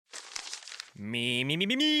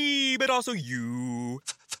Me, but also you.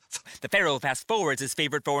 The Pharaoh fast forwards his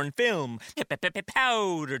favorite foreign film,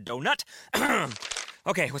 Powder Donut.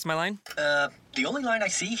 Okay, what's my line? The only line I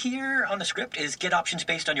see here on the script is get options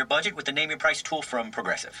based on your budget with the Name Your Price tool from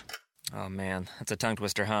Progressive. Oh man, that's a tongue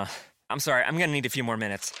twister, huh? I'm sorry, I'm gonna need a few more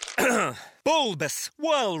minutes. Bulbous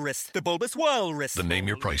Walrus, the Bulbous Walrus. The Name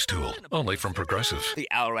Your Price tool, only from Progressive. The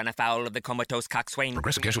owl ran afoul of the comatose coxswain.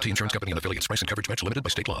 Progressive Casualty Insurance Company and affiliates. Price and coverage match limited by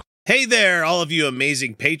state law. Hey there, all of you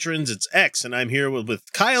amazing patrons. It's X, and I'm here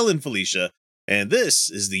with Kyle and Felicia, and this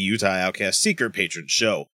is the Utah Outcast Secret Patron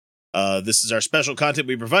Show. This is our special content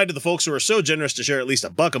we provide to the folks who are so generous to share at least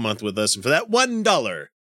 $1 a month with us, and for that $1,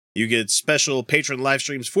 you get special patron live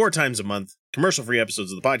streams 4 times a month, commercial-free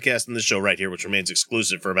episodes of the podcast, and this show right here, which remains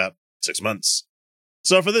exclusive for about 6 months.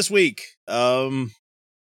 So for this week, Kyle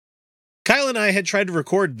and I had tried to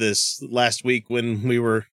record this last week when we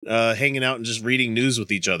were hanging out and just reading news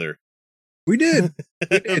with each other. We did.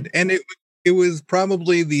 We did. And it was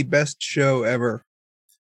probably the best show ever.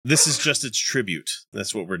 This is just its tribute.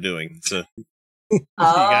 That's what we're doing. So you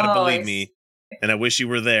gotta believe me. And I wish you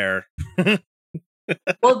were there.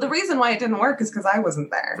 Well, the reason why it didn't work is because I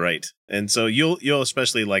wasn't there. Right. And so you'll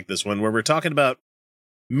especially like this one, where we're talking about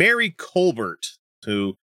Mary Colbert,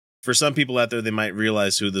 who, for some people out there, they might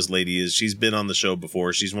realize who this lady is. She's been on the show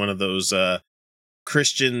before. She's one of those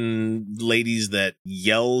Christian ladies that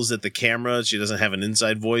yells at the camera. She doesn't have an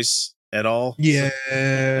inside voice at all.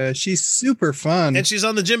 Yeah, she's super fun. And she's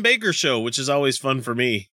on the Jim Baker Show, which is always fun for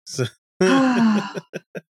me. So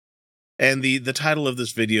and the title of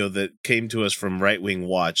this video that came to us from Right Wing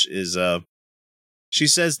Watch is, she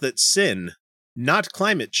says that sin, not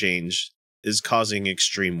climate change, is causing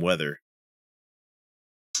extreme weather.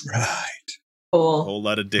 Right. Cool. A whole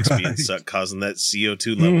lot of dicks being sucked, causing that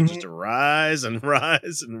CO2 level just to rise and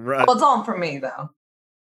rise and rise. Well, it's all for me, though.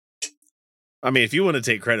 I mean, if you want to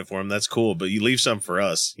take credit for them, that's cool, but you leave some for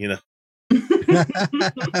us, you know?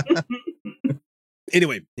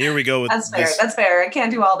 Anyway, here we go with That's fair. this. That's fair. I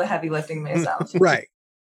can't do all the heavy lifting myself. Right.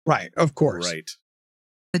 Right. Of course. Right.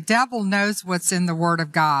 The devil knows what's in the Word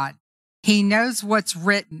of God. He knows what's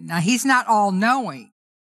written. Now, he's not all-knowing.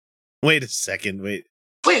 Wait a second. Wait,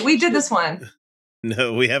 we did this one.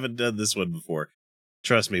 No, we haven't done this one before.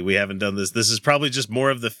 Trust me, we haven't done this. This is probably just more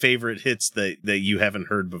of the favorite hits that you haven't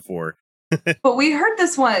heard before. But we heard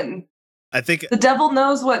this one. I think The devil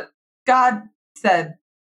knows what God said.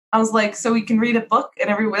 I was like, so we can read a book and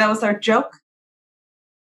that was our joke.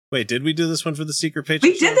 Wait, did we do this one for the secret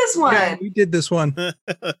patron? We did this one. Yeah, we did this one.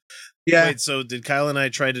 Yeah. Wait, so did Kyle and I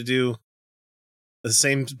try to do the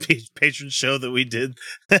same patron show that we did?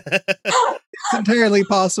 It's entirely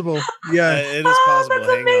possible. Yeah. It is possible.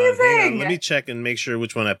 That's Hang amazing. on. Let me check and make sure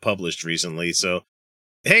which one I published recently. So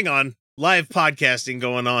hang on. Live podcasting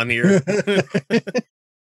going on here.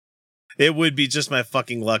 It would be just my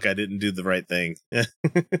fucking luck I didn't do the right thing.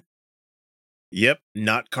 Yep,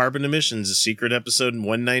 not carbon emissions, a secret episode in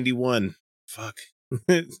 191. Fuck.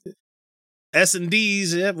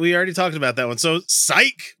 S&Ds, yeah, we already talked about that one. So,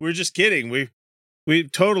 psych! We're just kidding. We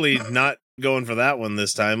totally not going for that one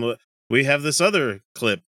this time. We have this other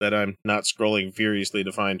clip that I'm not scrolling furiously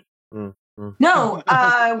to find. No,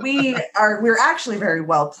 we're actually very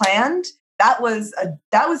well planned. That was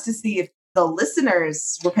to see if the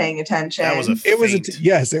listeners were paying attention. That was a It was feint.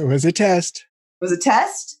 yes, it was a test. It was a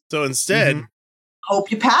test. So instead,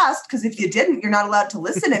 Hope you passed, because if you didn't, you're not allowed to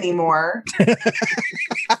listen anymore.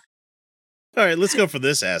 all right, let's go for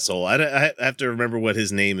this asshole. I have to remember what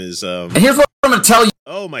his name is. And here's what I'm going to tell you.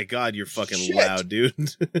 Oh my god, you're fucking Shit. loud,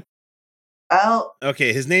 dude. Well,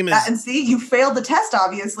 Okay, his name is and see, you failed the test,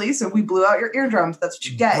 obviously, so we blew out your eardrums. That's what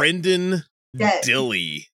you get. Brendan Get.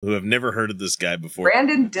 Dilly, who have never heard of this guy before.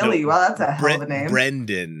 Brandon Dilly. No, Well, that's a hell of a name.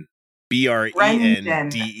 Brendan. Brendan.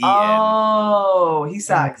 Brenden. Oh, he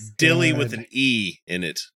sucks. Dilly God. with an E in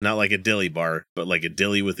it. Not like a dilly bar, but like a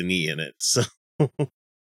dilly with an E in it. So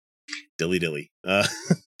Dilly.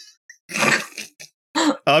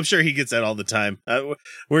 I'm sure he gets that all the time.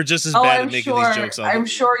 We're just as bad at making these jokes all the I'm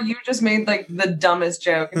sure you just made like the dumbest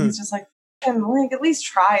joke, and he's just like, at least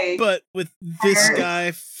try. But with this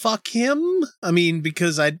guy, fuck him. I mean,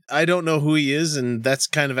 because I don't know who he is, and that's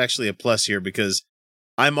kind of actually a plus here, because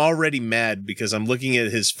I'm already mad because I'm looking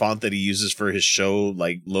at his font that he uses for his show,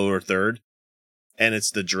 like lower third, and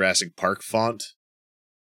it's the Jurassic Park font.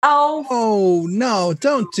 Oh no!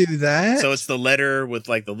 Don't do that. So it's the letter with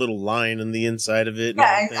like the little line on the inside of it. And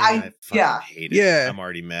Yeah, everything, I and I fucking yeah. hate it. Yeah. I'm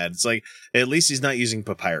already mad. It's like, at least he's not using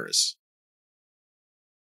Papyrus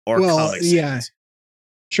or Well, Comic Sans. yeah.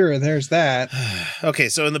 Sure, there's that. Okay,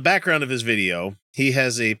 so in the background of his video, he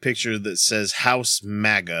has a picture that says House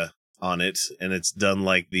MAGA on it, and it's done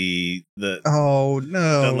like the Oh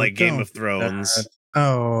no! done like Game don't of Thrones, do that.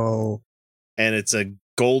 Oh, and it's a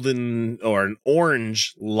golden or an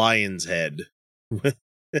orange lion's head.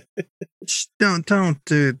 don't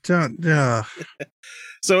do don't.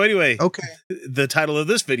 So anyway, Okay. the title of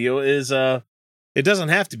this video is it doesn't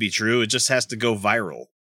have to be true, it just has to go viral.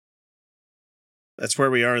 That's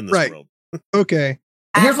where we are in this Right. world. Okay.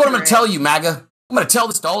 And here's what I'm going to tell you, MAGA. I'm going to tell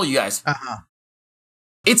this to all of you guys. Uh-huh.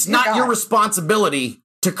 It's Dear not God. your responsibility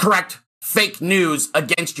to correct fake news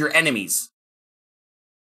against your enemies.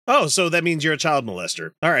 Oh, so that means you're a child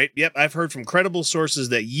molester. All right. Yep. I've heard from credible sources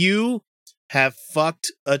that you have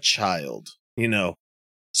fucked a child,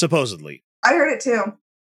 supposedly. I heard it too.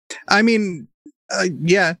 I mean,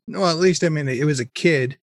 yeah. Well, at least it was a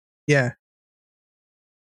kid. Yeah,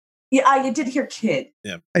 Yeah, you did hear kid.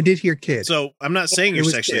 I did hear kid. So I'm not saying It you're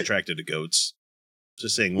was sexually kid. attracted to goats.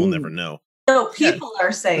 Just saying we'll Ooh. never know. No, people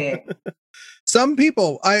are saying. Some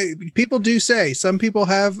people do say. Some people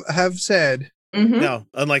have said. Mhm. Now,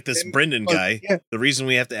 unlike this And- Brendan well, guy, yeah. the reason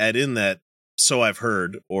we have to add in that so I've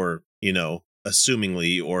heard or,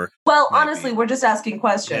 assumingly or Well, Might honestly, be. we're just asking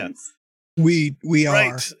questions. We are.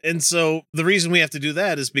 right. And so the reason we have to do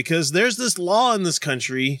that is because there's this law in this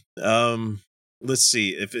country. Let's see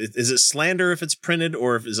is it slander if it's printed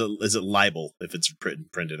or is it libel if it's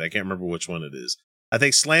printed? I can't remember which one it is. I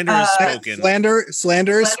think slander is spoken. Slander is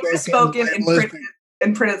Slander is spoken and libel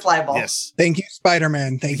is- printed libel. Yes. Thank you,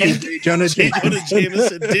 Spider-Man. Thank you, J. Jonah J. Jonah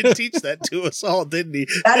Jameson. Jameson did teach that to us all, didn't he?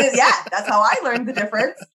 That's how I learned the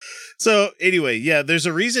difference. So anyway, yeah, there's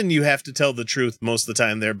a reason you have to tell the truth most of the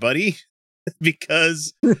time there, buddy,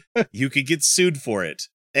 because you could get sued for it.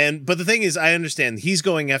 But the thing is, I understand he's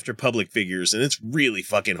going after public figures, and it's really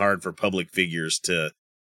fucking hard for public figures to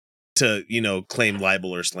claim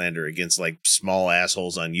libel or slander against like small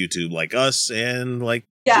assholes on YouTube like us and like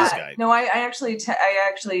this Yeah. guy. No, I actually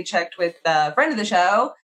checked with a friend of the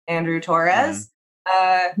show, Andrew Torres.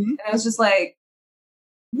 And I was just like,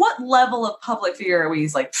 what level of public figure are we?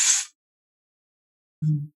 He's like,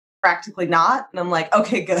 practically not. And I'm like,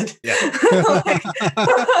 okay, good. Yeah. Like,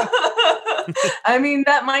 I mean,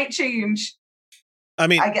 that might change. I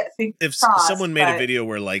mean, I get fingers if crossed, someone made a but- video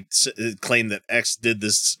where like claimed that X did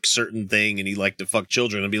this certain thing and he liked to fuck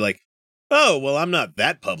children, I'd be like, oh well, I'm not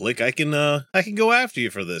that public. I can go after you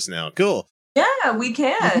for this now. Cool. Yeah, we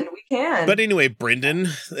can. We can. But anyway, Brendan,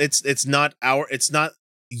 it's not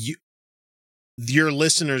your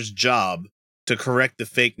listener's job to correct the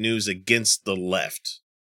fake news against the left.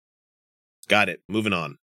 Got it. Moving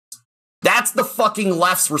on. That's the fucking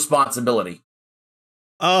left's responsibility.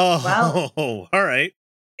 Oh, Well- all right.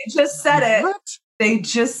 they just said it. What? They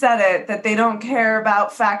just said it that they don't care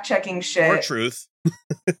about fact checking shit. Or truth.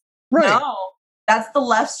 Right. No, that's the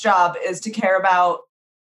left's job, is to care about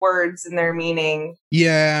words and their meaning.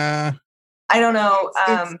 Yeah. I don't know.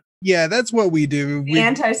 It's- Yeah, that's what we do. The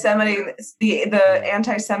anti-Semitic, the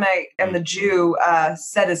anti-Semite and the Jew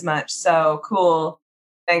said as much. So cool.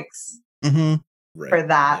 Thanks Mhm. Right. for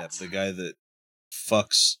that. Yeah, the guy that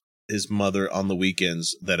fucks his mother on the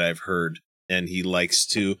weekends that I've heard, and he likes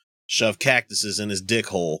to shove cactuses in his dick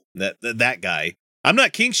hole. That guy. I'm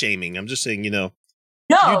not kink shaming. I'm just saying, No,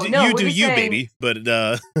 you no, do we're just you, saying baby. But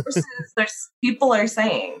versus there's people are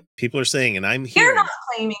saying. people are saying, and I'm You're hearing. not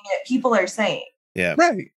claiming it. People are saying. Yeah.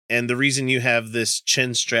 Right. And the reason you have this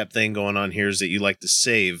chin strap thing going on here is that you like to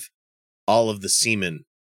save all of the semen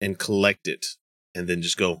and collect it, and then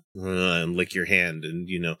just go and lick your hand, and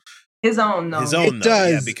His own, though. his own It though,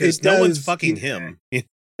 yeah, does. because It no one's does. fucking him.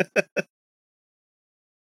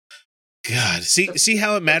 God, see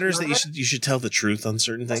how it matters that you should tell the truth on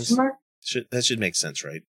certain things. Question mark? That should make sense,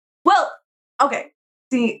 right? Well, okay.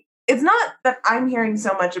 See, it's not that I'm hearing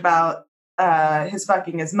so much about his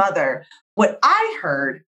fucking his mother. What I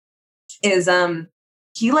heard is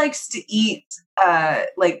he likes to eat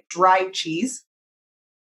like dried cheese.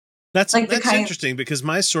 That's Like the kind- interesting because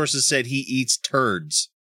my sources said he eats turds.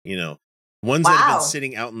 Ones that have Wow. been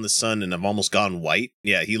sitting out in the sun and have almost gone white.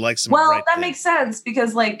 Yeah, he likes them. Well, right that then. makes sense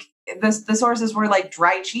because like the sources were like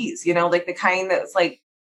dry cheese, like the kind that's like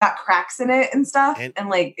got cracks in it and stuff, and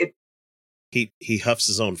like it. He huffs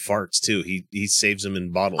his own farts too. He saves them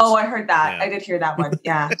in bottles. Oh, I heard that. Yeah. I did hear that one.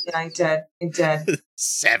 Yeah, I did. I did.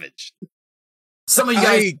 Savage. Some of you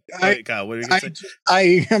guys, Wait, Kyle, what are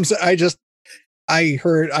you gonna say? I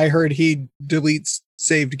heard he deletes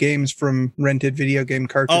saved games from rented video game Oh,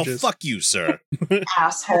 cartridges. fuck you, sir.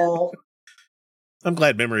 Asshole. I'm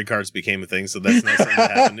glad memory cards became a thing, so that's not something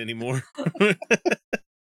that happened anymore.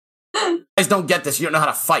 guys don't get this. You don't know how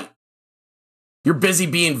to fight. You're busy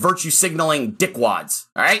being virtue signaling dickwads,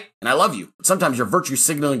 all right? And I love you, but sometimes you're virtue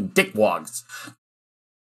signaling dickwads.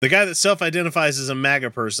 The guy that self-identifies as a MAGA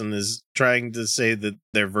person is trying to say that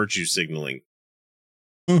they're virtue signaling.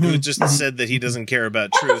 Who just said that he doesn't care about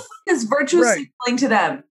What the truth. fuck is virtue signaling to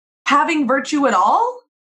them? Having virtue at all?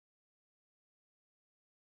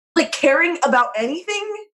 Like caring about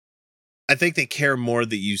anything? I think they care more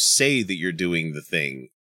that you say that you're doing the thing.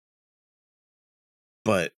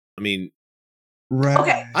 But, I mean... Right.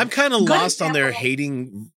 Okay. I'm kind of Good lost on their example.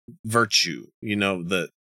 hating virtue. You know, the...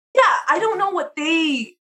 Yeah, I don't know what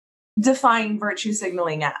they define virtue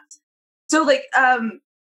signaling as. So, like,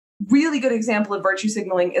 really good example of virtue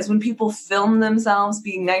signaling is when people film themselves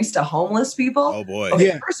being nice to homeless people. Oh, boy. Okay,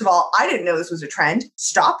 Yeah. first of all, I didn't know this was a trend.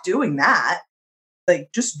 Stop doing that.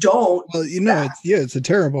 Like, just don't. Well, you know, it's a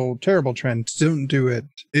terrible, terrible trend. Don't do it.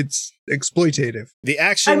 It's exploitative. The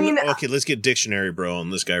action... I mean, okay, let's get Dictionary Bro on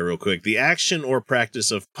this guy real quick. The action or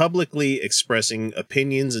practice of publicly expressing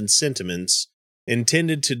opinions and sentiments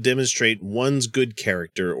intended to demonstrate one's good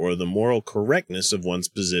character or the moral correctness of one's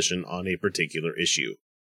position on a particular issue.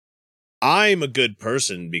 I'm a good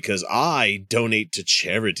person because I donate to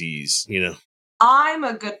charities, you know. I'm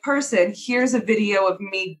a good person. Here's a video of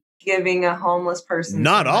me giving a homeless person.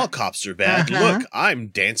 Not some all money. cops are bad. Uh-huh. Look, I'm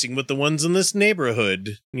dancing with the ones in this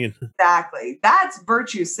neighborhood. You know, Exactly. That's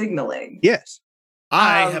virtue signaling. Yes.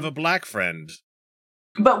 I Um, have a black friend.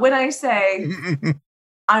 But when I say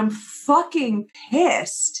I'm fucking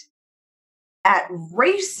pissed at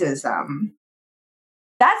racism,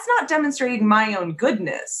 that's not demonstrating my own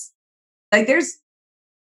goodness. Like,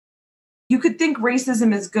 you could think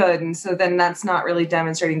racism is good, and so then that's not really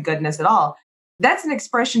demonstrating goodness at all. That's an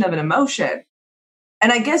expression of an emotion.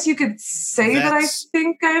 And I guess you could say that I That's-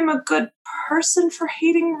 think I'm a good person for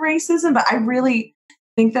hating racism, but I really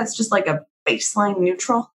think that's just like a baseline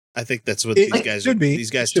neutral. I think that's what It these guys should be. these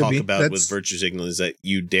guys It should talk be. about with That's- virtue signaling is that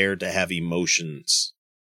you dare to have emotions.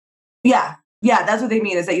 Yeah. Yeah, that's what they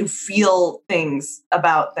mean, is that you feel things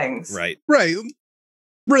about things. Right. Right.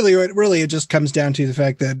 Really, it just comes down to the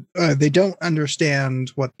fact that they don't understand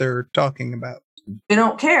what they're talking about. They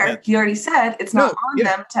don't care. Yeah. You already said it's not No, on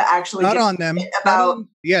yeah. them to actually Not get on them. about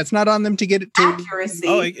It's not on them to get it to. accuracy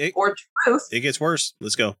Oh, it- or truth. It gets worse.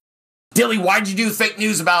 Let's go. Dilly, why'd you do fake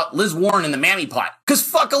news about Liz Warren and the Mammy Pot? Because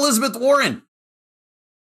fuck Elizabeth Warren.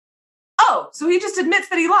 Oh, so he just admits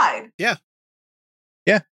that he lied.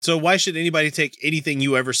 So why should anybody take anything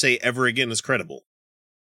you ever say ever again as credible?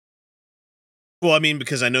 Well, I mean,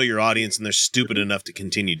 because I know your audience and they're stupid enough to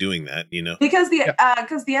continue doing that, you know? Because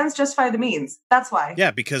the ends justify the means. That's why. Yeah,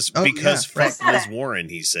 because Oh, because yeah, right. fuck Liz Warren,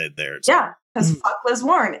 he said there. It's Yeah, because Mhm. fuck Liz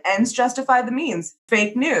Warren. Ends justify the means.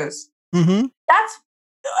 Fake news. Mm-hmm. That's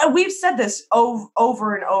we've said this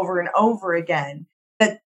over and over and over again,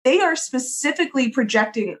 that they are specifically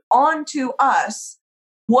projecting onto us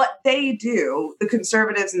what they do, the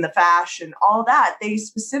conservatives and the fashion, all that. They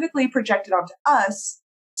specifically projected onto us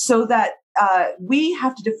so that we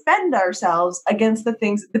have to defend ourselves against the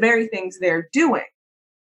very things they're doing.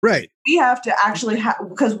 Right. We have to actually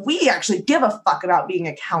because we actually give a fuck about being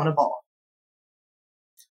accountable.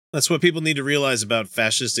 That's what people need to realize about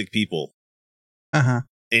fascistic people. Uh-huh.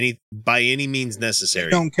 By any means necessary.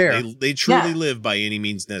 They don't care. They truly Yeah. live by any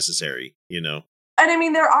means necessary, you know? And I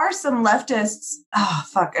mean, there are some leftists. Oh,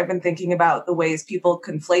 fuck. I've been thinking about the ways people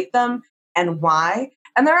conflate them and why.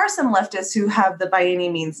 And there are some leftists who have the by any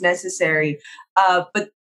means necessary,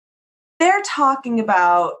 but they're talking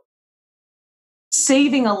about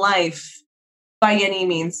saving a life by any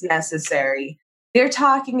means necessary. They're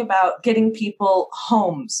talking about getting people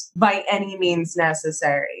homes by any means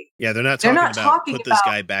necessary. Yeah, they're not They're talking not about talking put this about-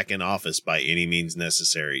 guy back in office by any means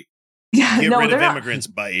necessary. Yeah, Get no, rid they're of not. immigrants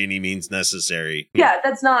by any means necessary. Yeah,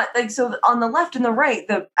 that's not like, so on the left and the right,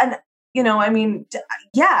 I mean,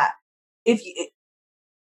 yeah,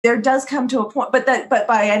 there does come to a point, but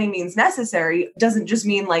by any means necessary doesn't just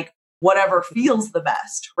mean like whatever feels the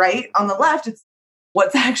best, right? On the left, it's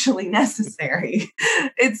what's actually necessary.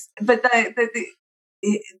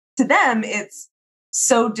 To them, it's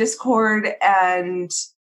sow discord and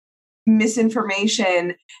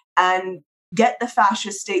misinformation and get the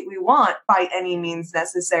fascist state we want by any means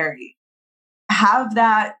necessary. Have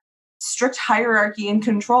that strict hierarchy and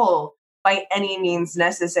control by any means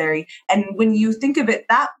necessary. And when you think of it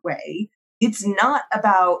that way, it's not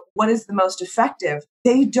about what is the most effective.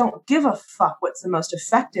 They don't give a fuck what's the most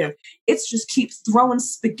effective. It's just keep throwing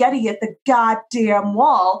spaghetti at the goddamn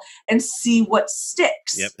wall and see what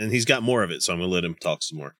sticks. Yep, and he's got more of it, so I'm going to let him talk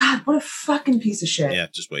some more. God, what a fucking piece of shit. Yeah,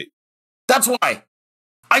 just wait. That's why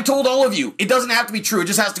I told all of you, it doesn't have to be true. It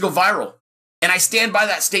just has to go viral. And I stand by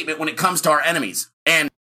that statement when it comes to our enemies. And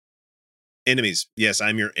Enemies. Yes,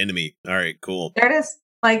 I'm your enemy. All right, cool. There it is.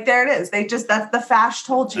 Like, there it is. That's the fash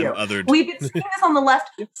told you. I'm othered. We've been seeing this on the left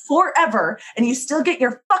forever, and you still get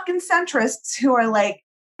your fucking centrists who are like,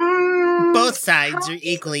 Both sides are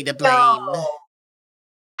equally to blame.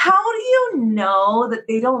 How do you know that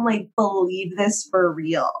they don't, like, believe this for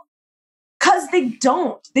real? Because they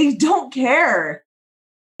don't. They don't care.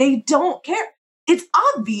 They don't care. It's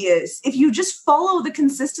obvious. If you just follow the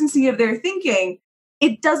consistency of their thinking,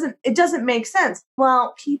 it doesn't make sense.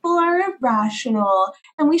 Well, people are irrational,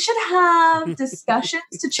 and we should have discussions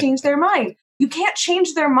to change their mind. You can't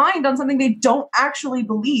change their mind on something they don't actually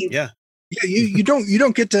believe. Yeah. Yeah, you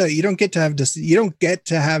don't get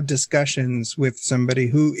to have discussions with somebody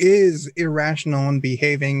who is irrational and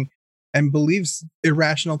behaving and believes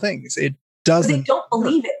irrational things. It doesn't. They don't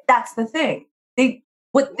believe it. That's the thing.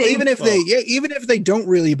 Even if they don't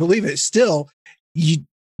really believe it, still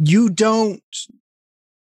you don't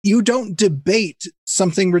debate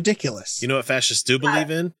something ridiculous. You know what fascists do believe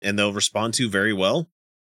in, and they'll respond to very well?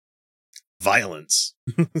 Violence.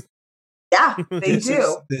 Yeah, they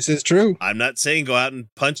do. This is true. I'm not saying go out and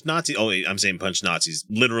punch Nazis. Oh, wait, I'm saying punch Nazis.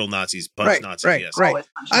 Literal Nazis. Punch Nazis. Yes. Right.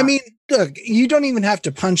 I mean, look, you don't even have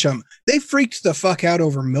to punch them. They freaked the fuck out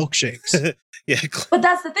over milkshakes. Yeah. But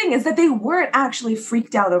that's the thing, is that they weren't actually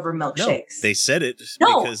freaked out over milkshakes. No, they said it.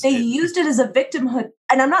 No, they used it as a victimhood.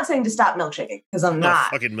 And I'm not saying to stop milkshaking, because I'm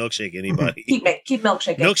not. Fucking milkshake anybody. keep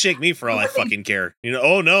milkshaking. Milkshake me for all I fucking care. You know,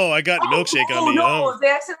 oh no, I got milkshake on me. No, if they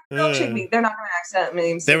accidentally milkshake me, they're not going to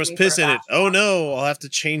accidentally there was piss in it. Oh no, I'll have to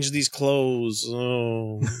change these clothes.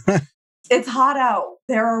 Oh. It's hot out.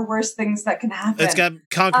 There are worse things that can happen. It's got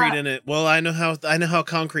concrete in it. Well, I know how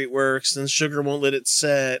concrete works, and sugar won't let it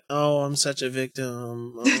set. Oh, I'm such a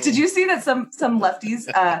victim. Oh. Did you see that some lefties,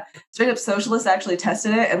 straight up socialists, actually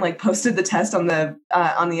tested it and like posted the test on the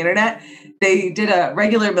internet? They did a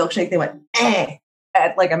regular milkshake. They went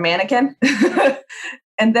at like a mannequin,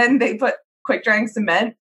 and then they put quick drying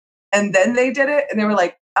cement, and then they did it, and they were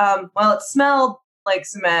like, well, it smelled like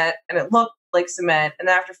cement, and it looked like cement, and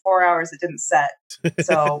after 4 hours it didn't set.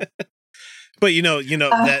 So but you know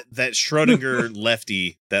that Schrodinger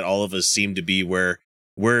lefty that all of us seem to be, where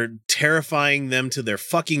we're terrifying them to their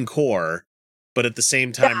fucking core, but at the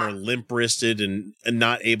same time are limp-wristed and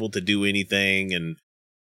not able to do anything.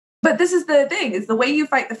 But this is the thing, is the way you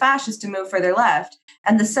fight the fascists to move further left,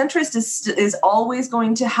 and the centrist is always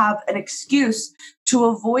going to have an excuse to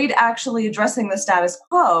avoid actually addressing the status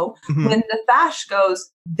quo. Mhm. When the fash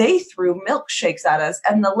goes, they threw milkshakes at us,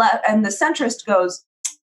 and the centrist goes,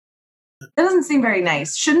 that doesn't seem very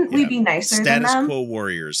nice. Shouldn't we be nicer than them? Status quo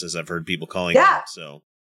warriors, as I've heard people calling them. So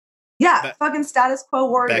fucking status quo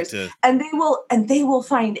warriors. And they will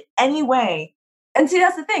find any way. And see,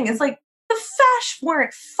 that's the thing. It's like, the fash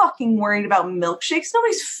weren't fucking worried about milkshakes.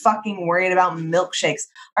 Nobody's fucking worried about milkshakes.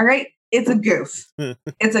 All right? It's a goof.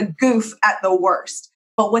 It's a goof at the worst.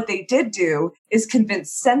 But what they did do is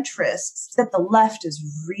convince centrists that the left is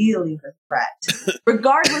really the threat,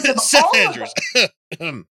 regardless of all of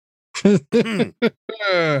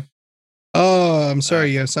it. Oh, I'm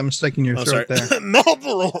sorry. You have something stuck in your throat there.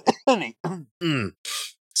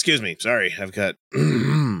 Excuse me. Sorry. I've got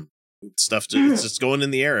stuff. It's just going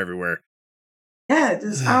in the air everywhere. Yeah,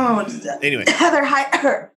 just, I don't know. Anyway. Heather,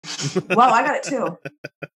 wow, I got it too.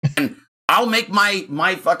 And I'll make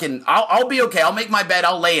my fucking, I'll be okay. I'll make my bed,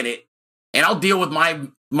 I'll lay in it, and I'll deal with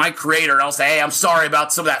my creator, and I'll say, hey, I'm sorry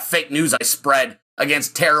about some of that fake news I spread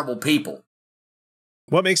against terrible people.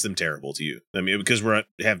 What makes them terrible to you? I mean, because we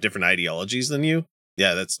have different ideologies than you?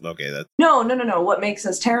 Yeah, that's okay. No. What makes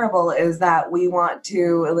us terrible is that we want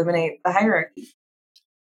to eliminate the hierarchy.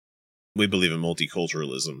 We believe in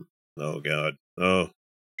multiculturalism. Oh, God. Oh.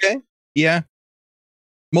 Okay. Yeah.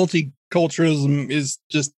 Multiculturalism is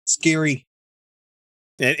just scary.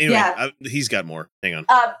 And anyway, he's got more. Hang on.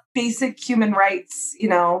 Basic human rights,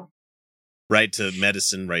 Right to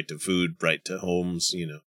medicine, right to food, right to homes,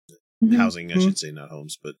 housing, I should say, not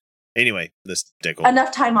homes. But anyway, this decade.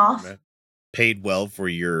 Enough time off. Right? Paid well for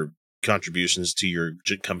your contributions to your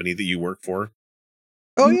company that you work for.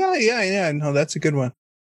 Oh, yeah. No, that's a good one.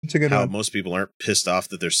 It's a good one. Most people aren't pissed off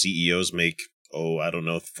that their CEOs make,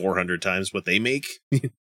 400 times what they make.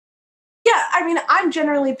 Yeah, I mean, I'm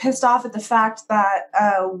generally pissed off at the fact that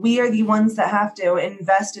we are the ones that have to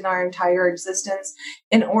invest in our entire existence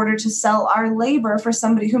in order to sell our labor for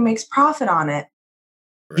somebody who makes profit on it.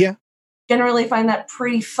 Right. Yeah. Generally find that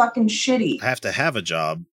pretty fucking shitty. I have to have a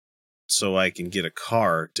job so I can get a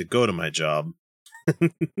car to go to my job.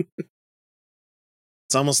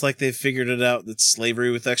 It's almost like they've figured it out. That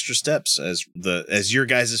slavery with extra steps, as your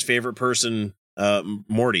guys' favorite person,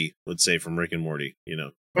 Morty would say from Rick and Morty. You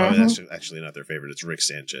know, that's actually not their favorite. It's Rick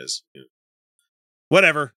Sanchez. You know.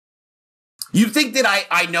 Whatever. You think that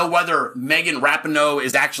I know whether Megan Rapinoe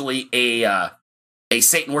is actually a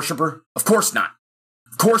Satan worshiper? Of course not.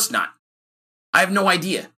 Of course not. I have no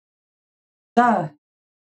idea.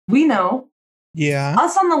 We know. Yeah.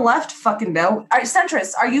 Us on the left fucking know.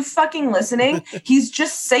 Centrists, are you fucking listening? He's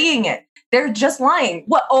just saying it. They're just lying.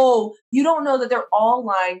 What? Oh, you don't know that they're all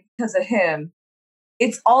lying because of him.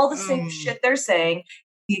 It's all the same shit they're saying,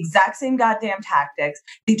 the exact same goddamn tactics.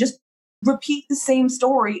 They just repeat the same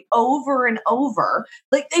story over and over.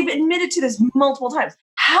 Like, they've admitted to this multiple times.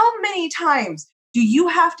 How many times do you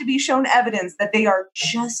have to be shown evidence that they are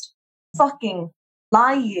just fucking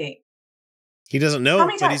lying? He doesn't know,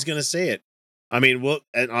 but he's going to say it. I mean,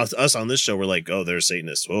 and us on this show, we're like, oh, they're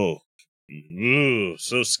Satanists. Oh, ooh,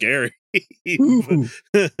 so scary.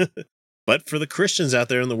 But for the Christians out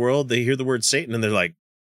there in the world, they hear the word Satan and they're like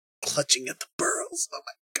clutching at the pearls. Oh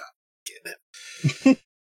my God, get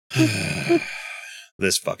him.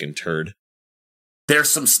 This fucking turd. There's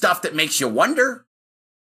some stuff that makes you wonder.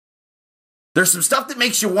 There's some stuff that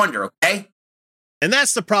makes you wonder, okay? And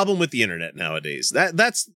that's the problem with the internet nowadays.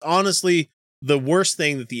 That's honestly the worst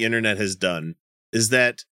thing that the internet has done, is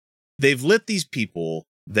that they've let these people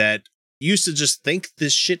that used to just think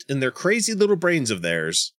this shit in their crazy little brains of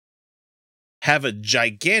theirs have a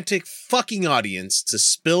gigantic fucking audience to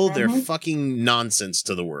spill their fucking nonsense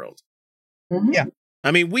to the world. Yeah.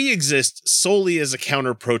 I mean, we exist solely as a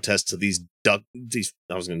counter protest to these I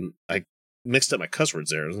mixed up my cuss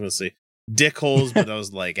words there. I was going to say dickholes, but I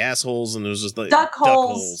was like assholes, and it was just like duck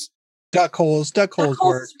holes. Duck holes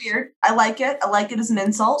work. Is weird. I like it. I like it as an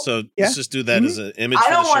insult. So let's just do that as an image. I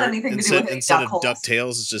don't for the want shirt. anything to do with it. Instead of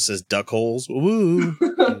DuckTales, it just says duck holes. Woo.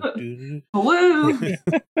 Woo.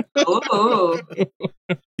 Ooh.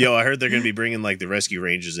 Yo, I heard they're going to be bringing like the Rescue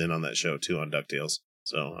Rangers in on that show too on DuckTales.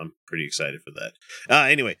 So I'm pretty excited for that.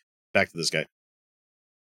 Anyway, back to this guy.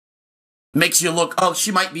 Makes you look, oh,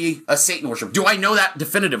 she might be a Satan worshiper. Do I know that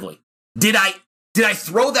definitively? Did I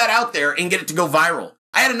throw that out there and get it to go viral?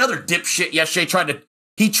 I had another dipshit yesterday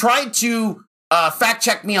tried to fact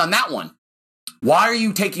check me on that one. Why are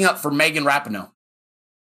you taking up for Megan Rapinoe?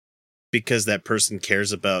 Because that person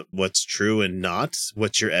cares about what's true and not.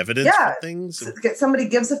 What's your evidence for things? Somebody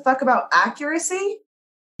gives a fuck about accuracy?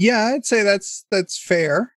 Yeah, I'd say that's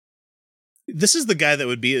fair. This is the guy that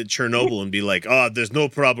would be at Chernobyl and be like, "Oh, there's no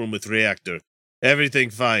problem with reactor. Everything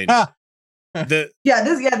fine." This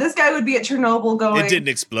guy would be at Chernobyl going, it didn't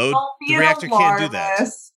explode. The reactor can't do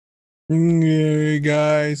that. Hey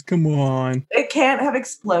guys, come on. It can't have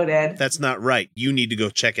exploded. That's not right. You need to go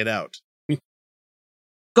check it out.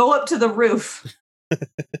 Go up to the roof.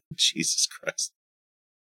 Jesus Christ.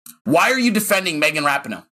 Why are you defending Megan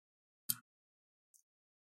Rapinoe?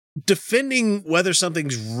 Defending whether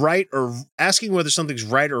something's right or asking whether something's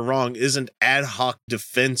right or wrong isn't ad hoc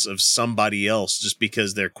defense of somebody else just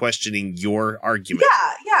because they're questioning your argument.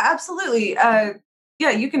 Yeah, absolutely.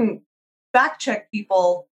 You can fact check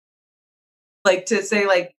people, like, to say,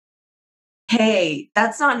 like, hey,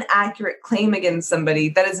 that's not an accurate claim against somebody.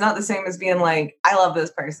 That is not the same as being like, I love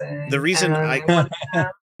this person. The reason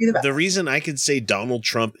the reason I could say Donald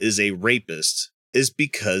Trump is a rapist is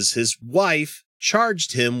because his wife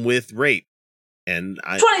charged him with rape. And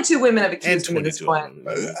 22 women have accused him at this point.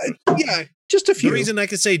 Yeah, just a few. The reason I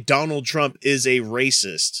could say Donald Trump is a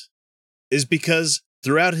racist is because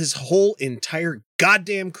throughout his whole entire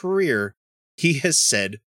goddamn career, he has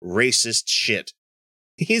said racist shit.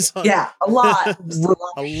 He's on, a lot.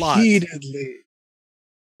 a lot. Repeatedly.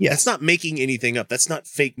 Yeah, that's not making anything up. That's not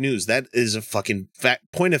fake news. That is a fucking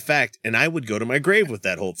point of fact, and I would go to my grave with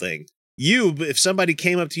that whole thing. If somebody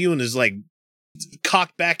came up to you and is like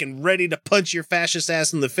cocked back and ready to punch your fascist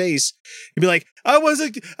ass in the face, you'd be like, I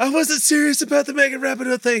wasn't serious about the Megan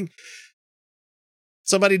Rapinoe thing.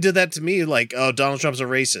 Somebody did that to me, like, oh, Donald Trump's a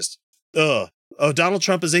racist. Oh, Donald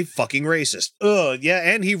Trump is a fucking racist. Yeah,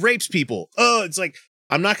 and he rapes people. It's like,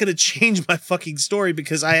 I'm not going to change my fucking story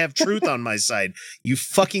because I have truth on my side. You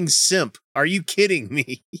fucking simp. Are you kidding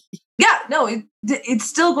me? Yeah, no, it's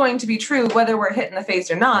still going to be true whether we're hit in the face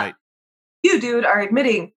or not. Right. You, dude, are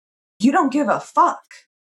admitting you don't give a fuck.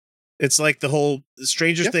 It's like the whole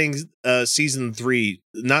Stranger Things season 3,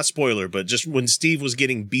 not spoiler, but just when Steve was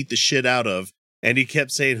getting beat the shit out of, and he kept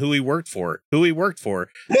saying who he worked for.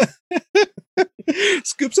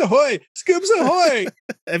 Scoops ahoy! Scoops ahoy!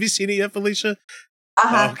 Have you seen it yet, Felicia?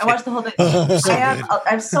 I watched the whole thing. So I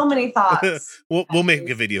have so many thoughts. We'll make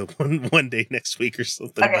a video one day next week or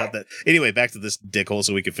something about that. Anyway, back to this dickhole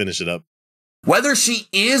so we can finish it up. Whether she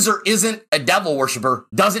is or isn't a devil worshiper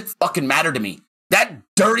doesn't fucking matter to me. That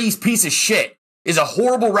dirty piece of shit is a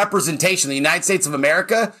horrible representation of the United States of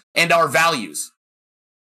America and our values.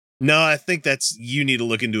 No, I think you need to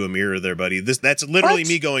look into a mirror there, buddy. That's literally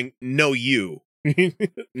me going, no, you.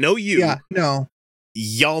 No, you. Yeah, no.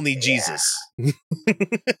 Y'all need Jesus.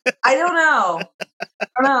 I don't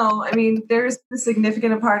know. I mean, there's a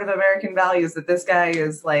significant part of American values that this guy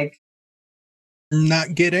is like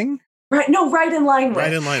not getting. Right in line with.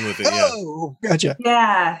 Right in line with it, yeah. Oh, gotcha.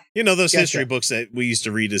 Yeah. You know, those history books that we used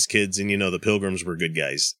to read as kids, and, the Pilgrims were good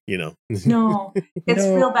guys, No, it's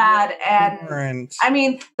real bad. And I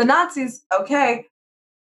mean, the Nazis, okay,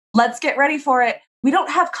 let's get ready for it. We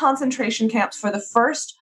don't have concentration camps for the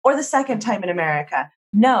first or the second time in America.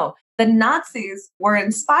 No, the Nazis were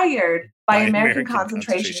inspired by American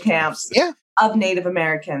concentration camps of Native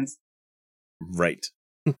Americans. Right.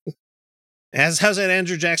 How's that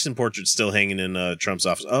Andrew Jackson portrait still hanging in Trump's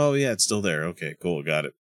office? Oh, yeah, it's still there. Okay, cool. Got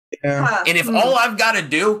it. Yeah. And if all I've got to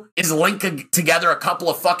do is link together a couple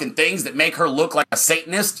of fucking things that make her look like a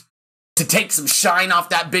Satanist to take some shine off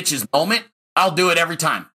that bitch's moment, I'll do it every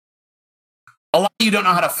time. A lot of you don't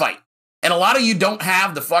know how to fight. And a lot of you don't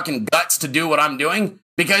have the fucking guts to do what I'm doing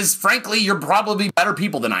because, frankly, you're probably better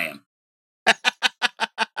people than I am.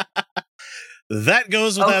 That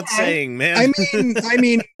goes without saying, man. I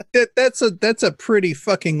mean, that's a pretty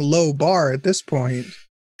fucking low bar at this point.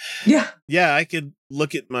 Yeah. Yeah, I could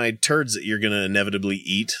look at my turds that you're going to inevitably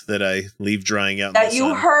eat that I leave drying out. That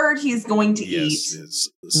you heard he's going to eat.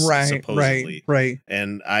 Right, supposedly. right.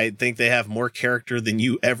 And I think they have more character than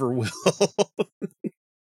you ever will.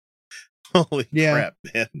 Holy crap,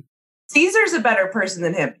 man. Caesar's a better person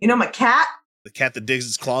than him. You know my cat? The cat that digs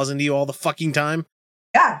its claws into you all the fucking time?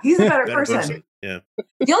 Yeah, he's a better person. Yeah.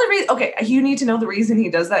 The only reason, you need to know the reason he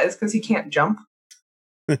does that is because he can't jump.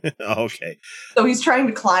 Okay. So he's trying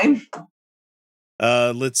to climb.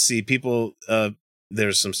 Let's see. People,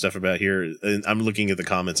 there's some stuff about here. And I'm looking at the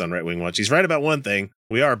comments on Right Wing Watch. He's right about one thing.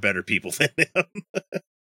 We are better people than him.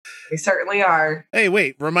 We certainly are. Hey,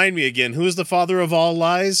 wait, remind me again. Who is the father of all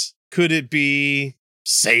lies? Could it be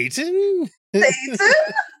Satan? Satan?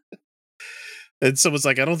 And someone's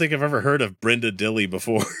like, I don't think I've ever heard of Brenda Dilley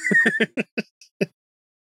before.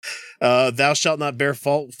 Thou shalt not bear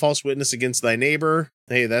false witness against thy neighbor.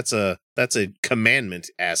 Hey, that's a commandment,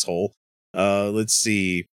 asshole. Let's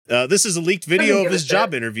see. This is a leaked video of his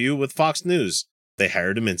job interview with Fox News. They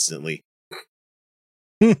hired him instantly.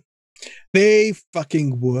 They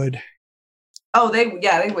fucking would. Oh, they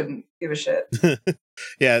wouldn't give a shit.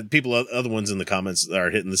 Yeah, other ones in the comments are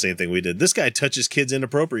hitting the same thing we did. This guy touches kids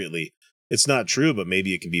inappropriately. It's not true, but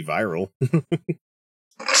maybe it can be viral.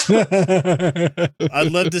 I'd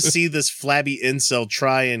love to see this flabby incel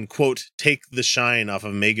try and, quote, take the shine off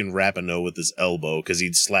of Megan Rapinoe with his elbow, because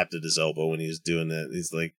he'd slapped at his elbow when he was doing that.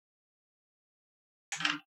 He's like,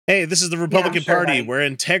 hey, this is the Republican Party where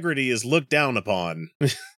integrity is looked down upon.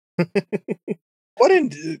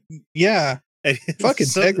 Yeah. Fuck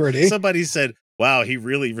integrity. Somebody said, wow, he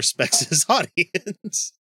really respects his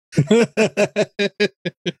audience.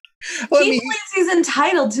 Well, he believes he's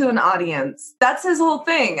entitled to an audience. That's his whole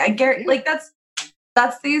thing. I guarantee,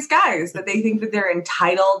 that's these guys that they think that they're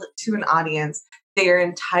entitled to an audience. They are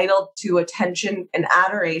entitled to attention and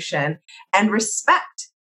adoration and respect,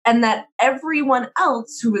 and that everyone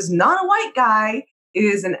else who is not a white guy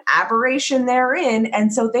is an aberration therein,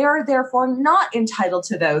 and so they are therefore not entitled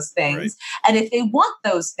to those things. Right. And if they want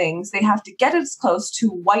those things, they have to get as close to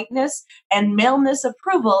whiteness and maleness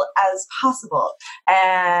approval as possible.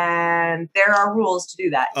 And there are rules to do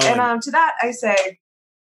that. And to that, I say,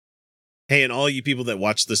 hey, and all you people that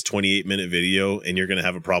watch this 28-minute video and you're going to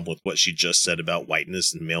have a problem with what she just said about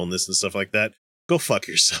whiteness and maleness and stuff like that, go fuck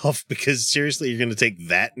yourself, because seriously, you're going to take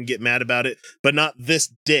that and get mad about it, but not this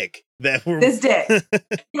dick. This dick.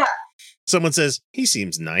 Yeah. Someone says, he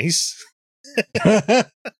seems nice. I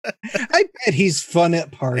bet he's fun at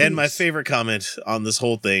parties. And my favorite comment on this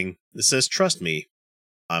whole thing, it says, trust me,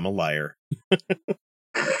 I'm a liar.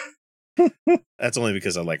 That's only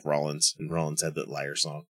because I like Rollins, and Rollins had that liar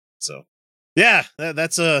song. So yeah,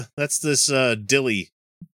 that's this Dilly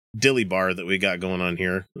bar that we got going on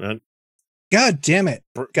here. God damn it.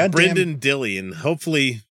 Brendan Dilley, and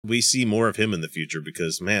hopefully we see more of him in the future,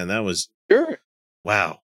 because man, that was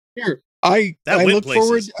wow. Sure. I look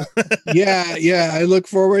forward. I look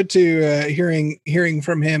forward to hearing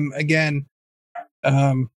from him again.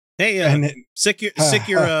 Hey, sick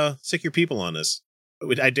your people on this.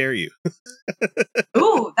 I dare you.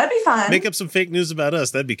 Ooh, that'd be fun. Make up some fake news about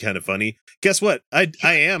us. That'd be kind of funny. Guess what? I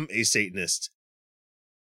am a Satanist.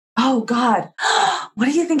 Oh, God. What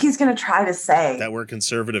do you think he's going to try to say? That we're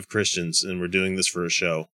conservative Christians and we're doing this for a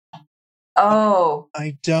show. Oh.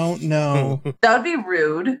 I don't know. That would be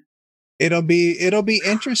rude. It'll be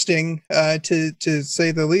interesting to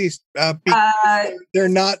say the least. Because they're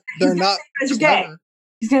not You're gay.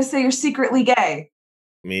 He's going to say you're secretly gay.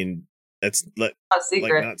 I mean, that's Not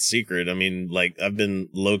secret. like not secret. I mean, like I've been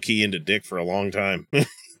low key into dick for a long time.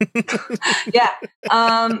 Yeah.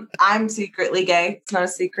 I'm secretly gay. It's not a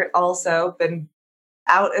secret. Also, been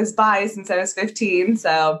out as bi since I was 15.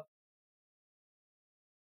 So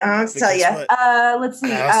I'll tell you. Let's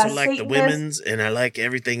see. I also like the Satanist. women's, and I like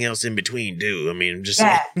everything else in between too. I mean, I'm just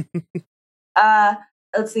Yeah. saying.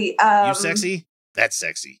 Let's see. You sexy? That's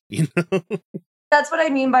sexy. You know. That's what I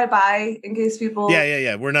mean by bi. In case people.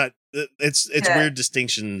 Yeah. We're not. It's Yeah. weird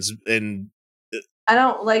distinctions, and I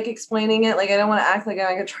don't like explaining it. Like I don't want to act like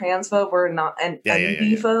I'm like a transphobe or not an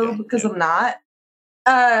NB-phobe because I'm not.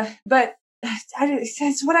 But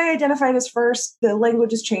it's what I identified as first. The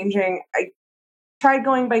language is changing. I tried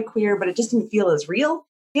going by queer, but it just didn't feel as real,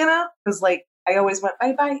 you know? Because like I always went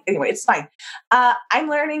bye. Anyway, it's fine. I'm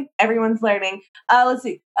learning. Everyone's learning. Let's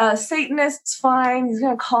see. Satanist's fine. He's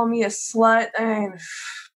gonna call me a slut.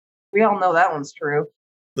 We all know that one's true.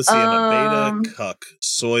 let's see. I'm a beta cuck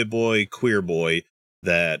soy boy queer boy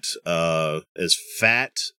that is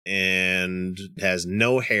fat and has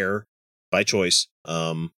no hair by choice.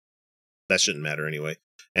 That shouldn't matter anyway.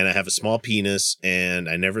 And I have a small penis, and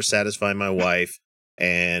I never satisfy my wife,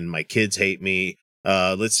 and my kids hate me.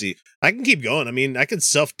 Let's see. I can keep going. I mean, I can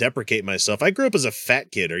self-deprecate myself. I grew up as a fat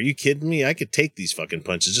kid. Are you kidding me? I could take these fucking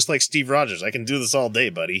punches just like Steve Rogers. I can do this all day,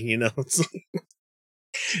 buddy. You know?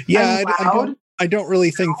 Yeah, I don't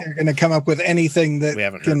really think they're going to come up with anything that we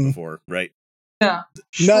haven't heard before, right? Yeah.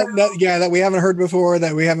 That we haven't heard before,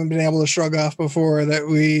 that we haven't been able to shrug off before, that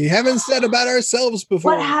we haven't said about ourselves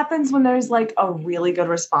before. What happens when there's like a really good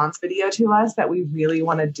response video to us that we really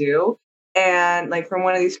want to do? And like from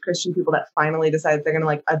one of these Christian people that finally decided they're going to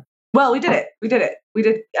like, well, we did it. We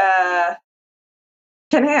did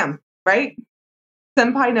Ken Ham, right?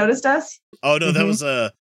 Senpai noticed us. Oh no,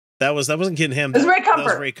 that wasn't Ken Ham. It was Ray Comfort. That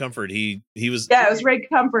was Ray Comfort. He was. Yeah, it was Ray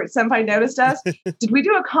Comfort. Senpai noticed us. Did we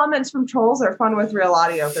do a comments from trolls or fun with real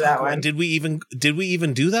audio for that one? Did we even do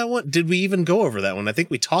that one? Did we even go over that one? I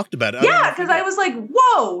think we talked about it. Yeah, because I was like,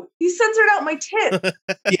 whoa, he censored out my tit.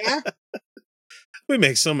 Yeah. We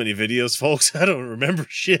make so many videos, folks. I don't remember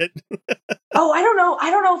shit. Oh, I don't know.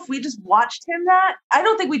 I don't know if we just watched him that. I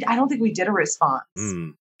don't think we did a response.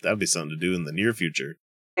 That'd be something to do in the near future.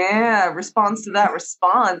 Yeah, response to that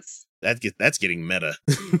response. That's getting meta.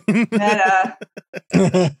 Meta.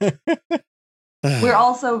 We're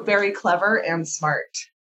also very clever and smart.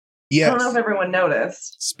 Yes. I don't know if everyone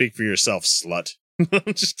noticed. Speak for yourself, slut.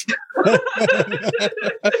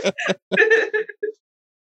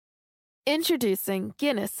 Introducing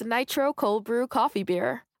Guinness Nitro Cold Brew Coffee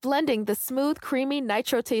Beer, blending the smooth, creamy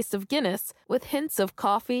nitro taste of Guinness with hints of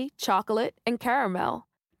coffee, chocolate, and caramel.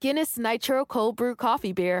 Guinness Nitro Cold Brew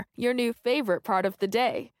Coffee Beer, your new favorite part of the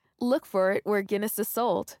day. Look for it where Guinness is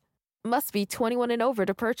sold. Must be 21 and over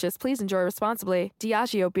to purchase. Please enjoy responsibly.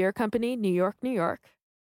 Diageo Beer Company, New York, New York.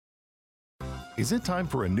 Is it time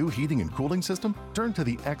for a new heating and cooling system? Turn to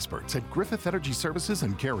the experts at Griffith Energy Services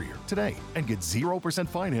and Carrier today and get 0%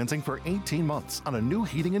 financing for 18 months on a new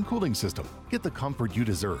heating and cooling system. Get the comfort you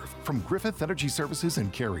deserve from Griffith Energy Services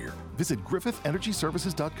and Carrier. Visit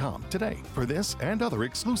griffithenergyservices.com today for this and other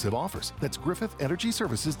exclusive offers. That's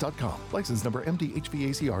griffithenergyservices.com. License number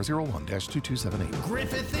MDHVACR 01-2278.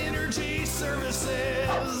 Griffith Energy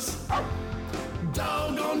Services.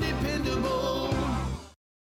 Doggone dependable.